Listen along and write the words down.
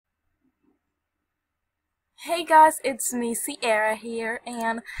Hey guys, it's me, Sierra here,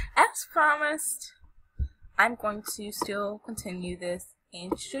 and as promised, I'm going to still continue this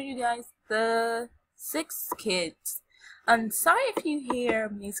and show you guys the 6 kids. I'm sorry if you hear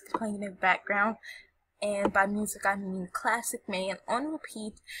music playing in the background, and by music I mean Classic Man on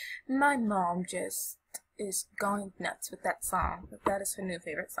repeat. My mom just is going nuts with that song, but that is her new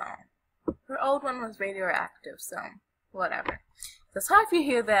favorite song. Her old one was Radioactive, so whatever. So sorry if you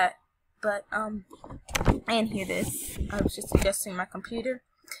hear that, but and hear this. I was just adjusting my computer.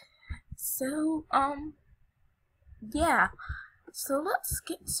 So, yeah. So let's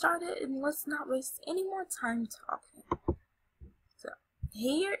get started and let's not waste any more time talking. So,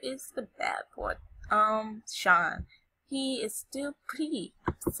 here is the bad boy, Sean. He is still pretty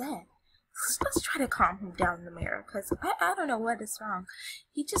upset. Let's try to calm him down in the mirror, because I don't know what is wrong.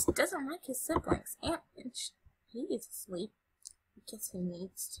 He just doesn't like his siblings, and he is asleep. I guess he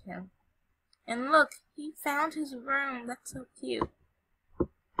needs to. And look, he found his room. That's so cute.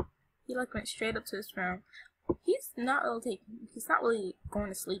 He went straight up to his room. He's not really going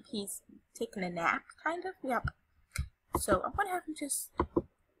to sleep. He's taking a nap, kind of. Yep. So I'm gonna have him just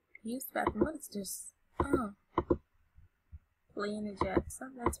use the bathroom. What is this? Oh, playing the jets.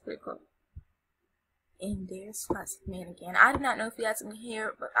 Oh, that's pretty cool. And there's Classic Man again. I do not know if you guys can hear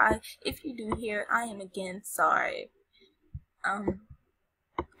it, but if you do hear it, I am again sorry.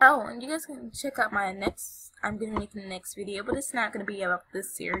 Oh, and you guys can check out my I'm going to make the next video, but it's not going to be about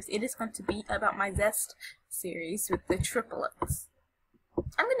this series. It is going to be about my Zest series with the triplets.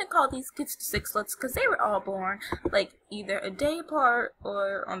 I'm going to call these kids the sixlets because they were all born, either a day apart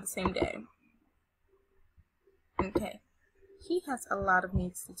or on the same day. Okay. He has a lot of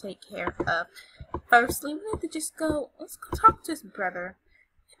needs to take care of. Firstly, we need to let's go talk to his brother.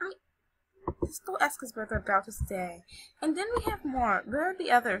 Let's go ask his brother about his day. And then we have more. Where are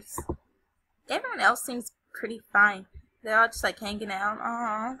the others? Everyone else seems pretty fine. They're all just hanging out.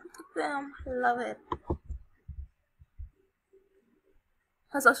 Aww, look at them. I love it.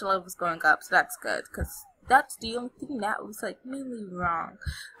 Her social level was going up, so that's good. Because that's the only thing that was mainly wrong.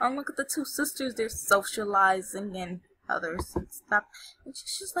 Look at the 2 sisters. They're socializing and others and stuff. And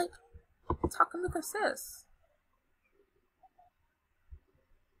she's just talking with her sis.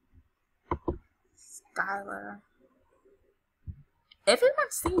 Skylar.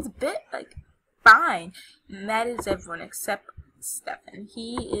 Everyone seems a bit fine. And that is everyone except Stefan.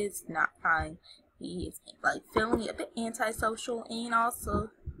 He is not fine. He is feeling a bit antisocial, and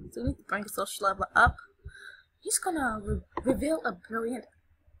also so we need to bring his social level up. He's gonna reveal a brilliant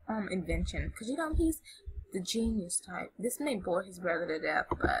invention, because he's the genius type. This may bore his brother to death,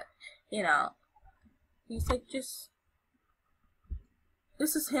 but he's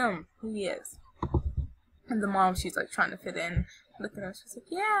this is him who he is. And the mom, she's trying to fit in. Look at her, she's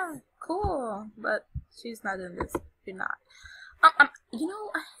yeah, cool, but she's not in this. You're not. I had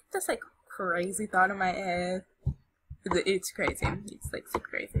this crazy thought in my head. It's crazy. It's super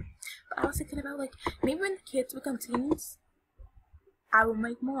crazy. But I was thinking about maybe when the kids become teens, I will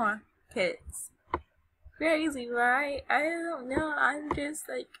make more kids. Crazy, right? I don't know. I'm just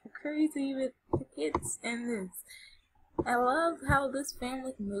crazy with the kids in this. I love how this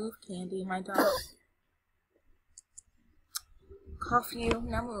family moved Candy, my dog. Coffee,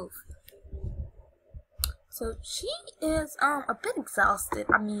 now move. So she is a bit exhausted.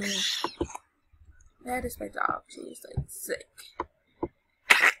 I mean, that is my dog. She's sick.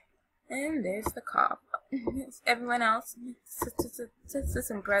 And there's the cough. Everyone else, sisters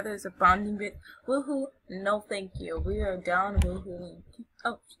and brothers are bonding with. Woohoo! No, thank you. We are down woohoo.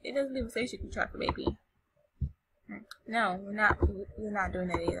 Oh, it doesn't even say she can track the baby. No, we're not doing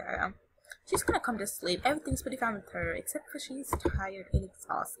that either. She's gonna come to sleep. Everything's pretty fine with her, except for she's tired and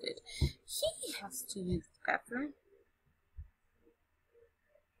exhausted. He has to use the bathroom.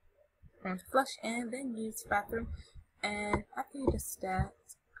 Flush and then use the bathroom. And after you just that,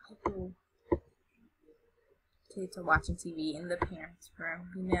 kids are watching TV in the parents' room,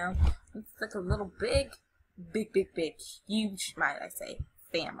 It's a little big, huge, might I say,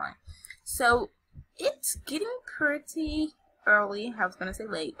 family. So it's getting pretty early. I was gonna say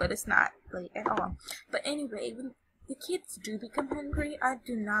late, but it's not late at all. But anyway, when the kids do become hungry, I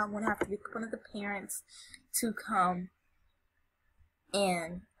do not want to have to be one of the parents to come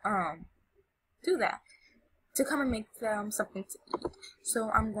and do that. To come and make them something to eat. So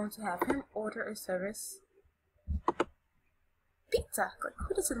I'm going to have him order a service. Pizza.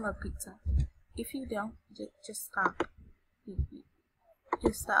 Who doesn't love pizza? If you don't, just stop.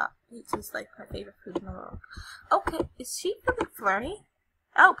 Just stop. It's just my favorite food in the world. Okay, is she feeling flirty?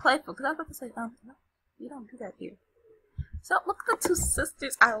 Oh, playful, because I was about to say, no, you don't do that here. So look at the 2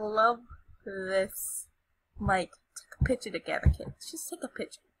 sisters. I love this Like, take a picture together, kids. Just take a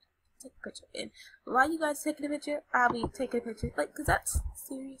picture. Take a picture. And while you guys taking a picture, I'll be taking a picture. Like, because that's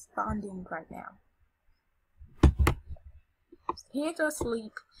serious bonding right now. Kids are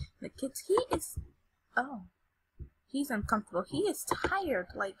asleep. The kids, he's uncomfortable. He is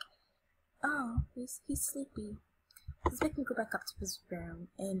tired. Like, he's sleepy. Let's make him go back up to his room.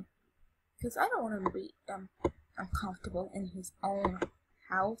 And, because I don't want him to be, uncomfortable in his own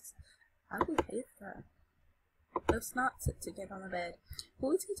house. I would hate that. Let's not sit together on the bed.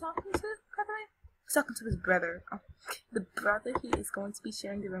 Who is he talking to, by the way? He's talking to his brother. The brother he is going to be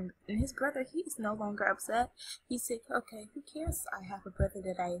sharing the room. And his brother, he is no longer upset. He's like, okay, who cares? I have a brother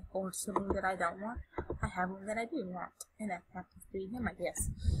or sibling that I don't want. I have one that I do want. And I have to be him, I guess.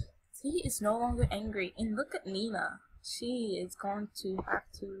 He is no longer angry. And look at Nina. She is going to have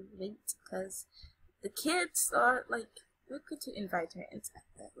to wait because the kids are like, we're going to invite her inside.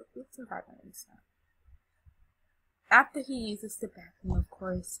 Let's invite her inside. After he uses the bathroom, of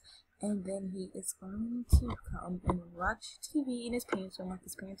course, and then he is going to come and watch TV in his parents' room. Like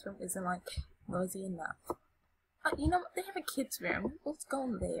his parents' room isn't like noisy enough. You know what? They have a kids' room. Let's go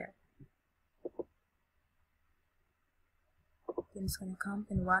in there. Then he's gonna come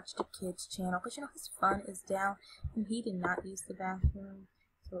and watch the kids' channel. But you know his phone is down, and he did not use the bathroom.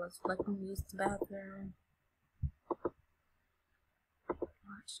 So let's let him use the bathroom.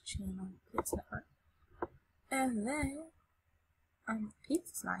 Watch channel. Kids Network. And then,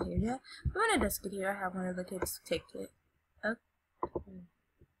 Pete's not here yet. But when it does get here, I have one of the kids take it. Okay.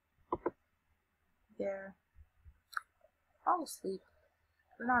 They're all asleep.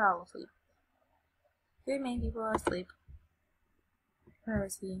 But not all asleep. 3 main people are asleep. Where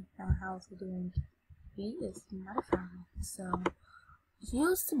is he? How is he doing? He is not fine. So,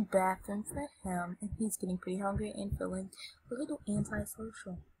 use the bathroom for him. And he's getting pretty hungry and feeling a little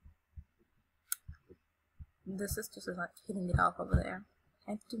antisocial. The sisters are like hitting it off over there.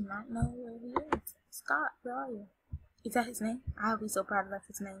 I do not know where he is. Scott, where are you? Is that his name? I'll be so proud if that's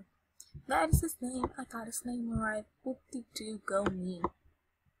his name. That is his name. I got his name right. Whoop-de-doo, go me.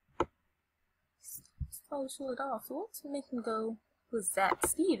 So show it off. So let's make him go. Who's that?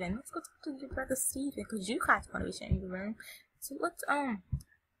 Steven. Let's go talk to your brother Steven, because you guys want to be sharing the room. So let's tell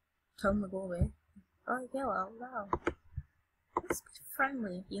him to go away. Oh yeah, wow. Let's be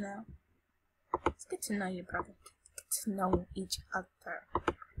friendly, you know. It's good to know your brother. Get to know each other.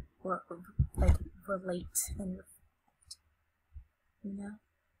 Or, like, relate and reflect. You know?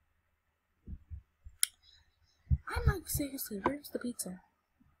 I'm like, seriously, where's the pizza?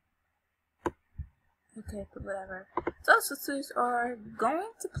 Okay, but whatever. So, sisters are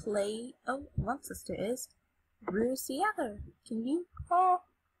going to play. Oh, one sister is. Where's the other? Can you? Oh,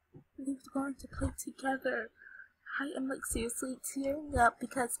 they're going to play together. I am like seriously tearing up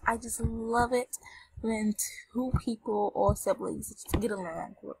because I just love it when 2 people or siblings just get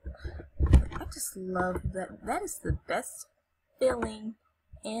along. I just love that. That is the best feeling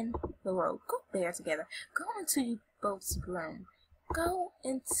in the world. Go there together. Go into both's room. Go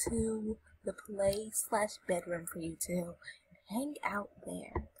into the play/bedroom for you two. Hang out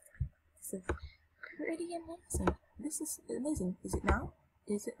there. This is pretty amazing. This is amazing. Is it not?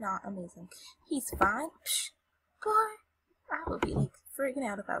 Is it not amazing? He's fine. Psh. Boy, I would be like freaking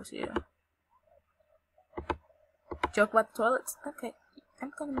out if I was you. Joke about the toilets? Okay,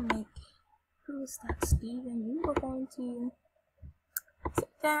 I'm gonna make. Who's that? Steven, you are going to sit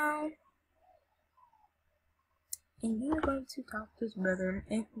down. And you're going to talk to his brother.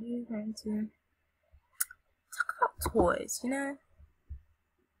 And you're going to talk about toys, you know?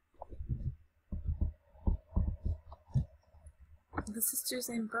 The sisters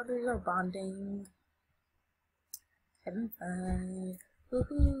and brothers are bonding. Having fun.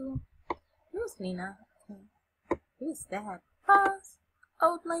 Woohoo. Who's Nina? Okay. Who's that? Pause.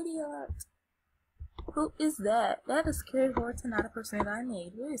 Old lady alert. Who is that? That is Carrie Horton, not a person that I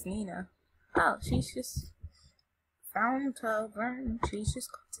made. Where is Nina? Oh, she's just found her room. She's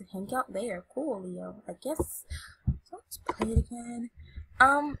just going to hang out there. Cool, Leo. I guess. So let's play it again.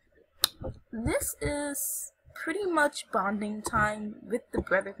 This is pretty much bonding time with the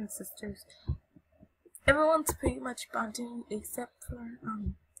brothers and sisters. Everyone's pretty much bonding except for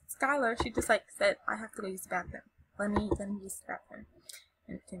Skylar. She just like said, I have to go use the bathroom. Let me use the bathroom.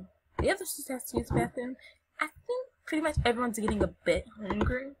 And the other sister has to use the bathroom. I think pretty much everyone's getting a bit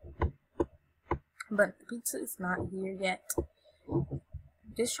hungry. But the pizza is not here yet. I'm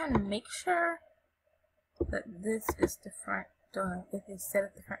just trying to make sure that this is the front door. It is set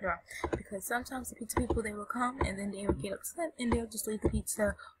at the front door. Because sometimes the pizza people, they will come and then they will get upset and they'll just leave the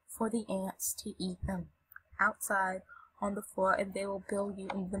pizza for the ants to eat them outside on the floor, and they will bill you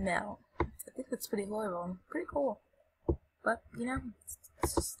in the mail. I think it's pretty horrible. Pretty cool. But, you know,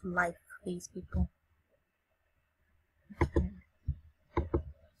 it's just life for these people. Okay.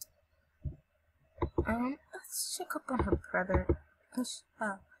 Let's check up on her brother.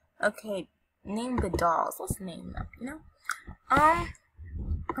 Okay, name the dolls. Let's name them, you know?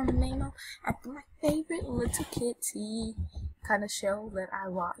 Name them after my favorite Little Kitty kind of show that I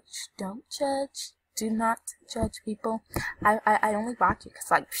watch. Don't judge. Do not judge people. I only watch it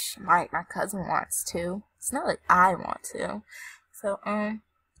because, like, my cousin wants to. It's not like I want to. So,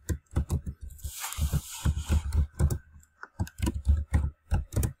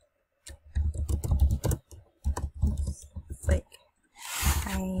 it's like,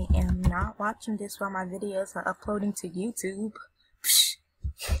 I am not watching this while my videos are uploading to YouTube.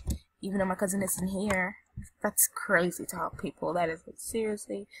 Even though my cousin isn't here. That's crazy to help people. That is, like,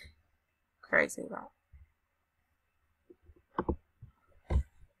 seriously crazy about.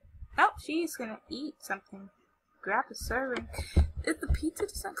 Oh, she's gonna eat something. Grab a serving. If the pizza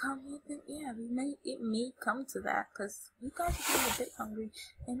doesn't come here, then yeah, it may come to that, because you guys are getting a bit hungry,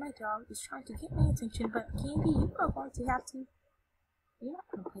 and my dog is trying to get my attention. But Candy, you are going to have to. You're not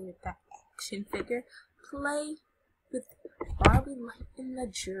gonna play with that action figure. Play with Barbie Light in the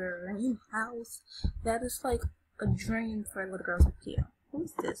Dream House. That is like a dream for little girls like you.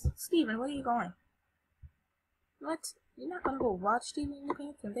 Who's this? Steven, where are you going? What? You're not gonna go watch TV in the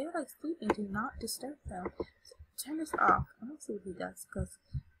bathroom. They're like sleeping. Do not disturb them. So turn this off. I want to see what he does. Cause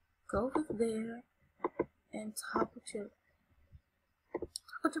go over there and talk with your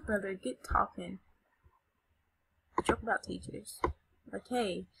brother. Get talking. Joke about teachers. Like,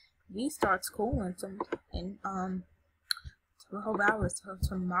 hey, we start school in 12 hours till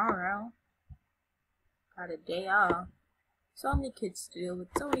tomorrow. Got a day off. So many kids to deal with.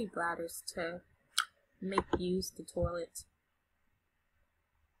 So many bladders to make use the toilet.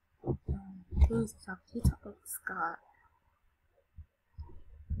 Who's talking? He talked about Scott.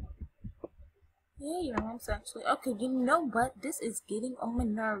 Yeah, your mom's actually. Okay, you know what? This is getting on my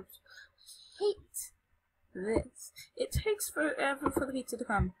nerves. I hate this. It takes forever for the pizza to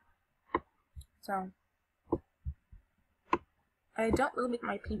come. So I don't really make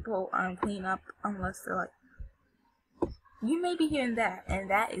my people clean up unless they're like. You may be hearing that, and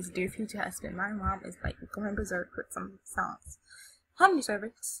that is Dear Future Husband. My mom is like going berserk with some songs. How many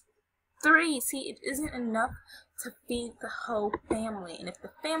servants? 3. See, it isn't enough to feed the whole family. And if the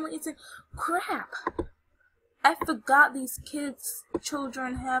family isn't, crap. I forgot these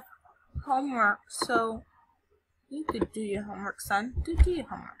children have homework. So you could do your homework, son. Do your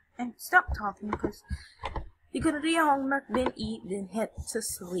homework. And stop talking, because you're going to do your homework, then eat, then head to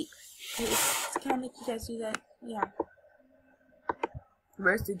sleep. Can I make you guys do that? Yeah.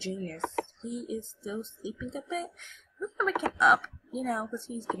 Where's the genius? He is still sleeping a bit. We're gonna wake him up, you know, because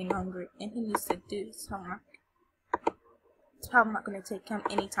he's getting hungry and he needs to do his homework. It's probably not gonna take him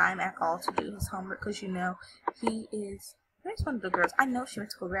any time at all to do his homework, because you know he is. Where's one of the girls? I know she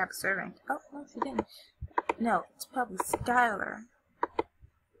went to go grab a serving. Oh no, she didn't. No, it's probably Skylar.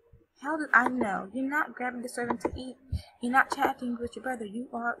 How did I know? You're not grabbing the serving to eat. You're not chatting with your brother. You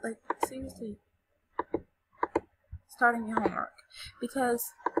are, like, seriously starting your homework. Because,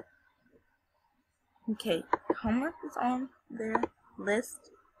 okay, homework is on their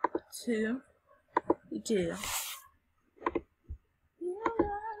list to do.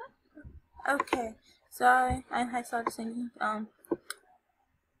 Okay, sorry, I started singing,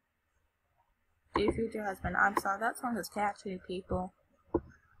 Dear Future Husband. I'm sorry, that song is catchy, people.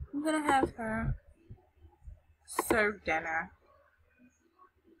 I'm gonna have her serve dinner.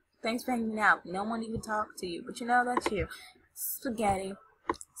 Thanks for hanging out. No one even talked to you, but you know that's you. Spaghetti.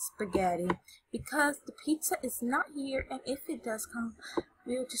 Because the pizza is not here, and if it does come,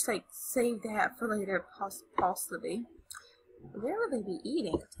 we'll just like save that for later, possibly. Where will they be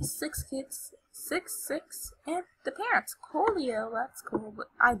eating? 6 kids, 6, and the parents. Coolio, that's cool, but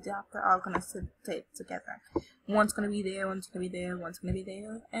I doubt they're all gonna sit together. One's gonna be there, one's gonna be there, one's gonna be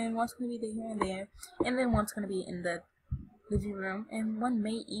there, and one's gonna be there here and there, and then one's gonna be in the living room, and one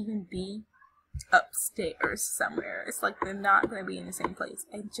may even be upstairs somewhere. It's like they're not gonna be in the same place.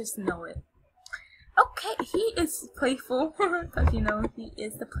 I just know it. Okay, he is playful, because you know he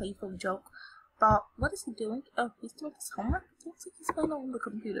is the playful joke. But what is he doing? Oh, he's doing his homework. Looks like he's playing on the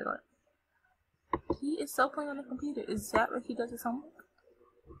computer. He is so playing on the computer. Is that where he does his homework?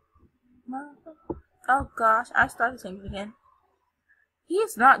 No. Oh gosh, I started singing again. He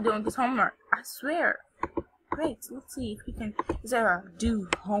is not doing his homework. I swear. Great, let's see if we can. Is there a do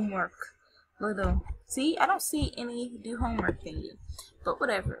homework little? See, I don't see any do homework thingy. But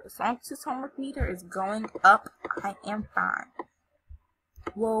whatever. As long as his homework meter is going up, I am fine.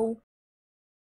 Whoa.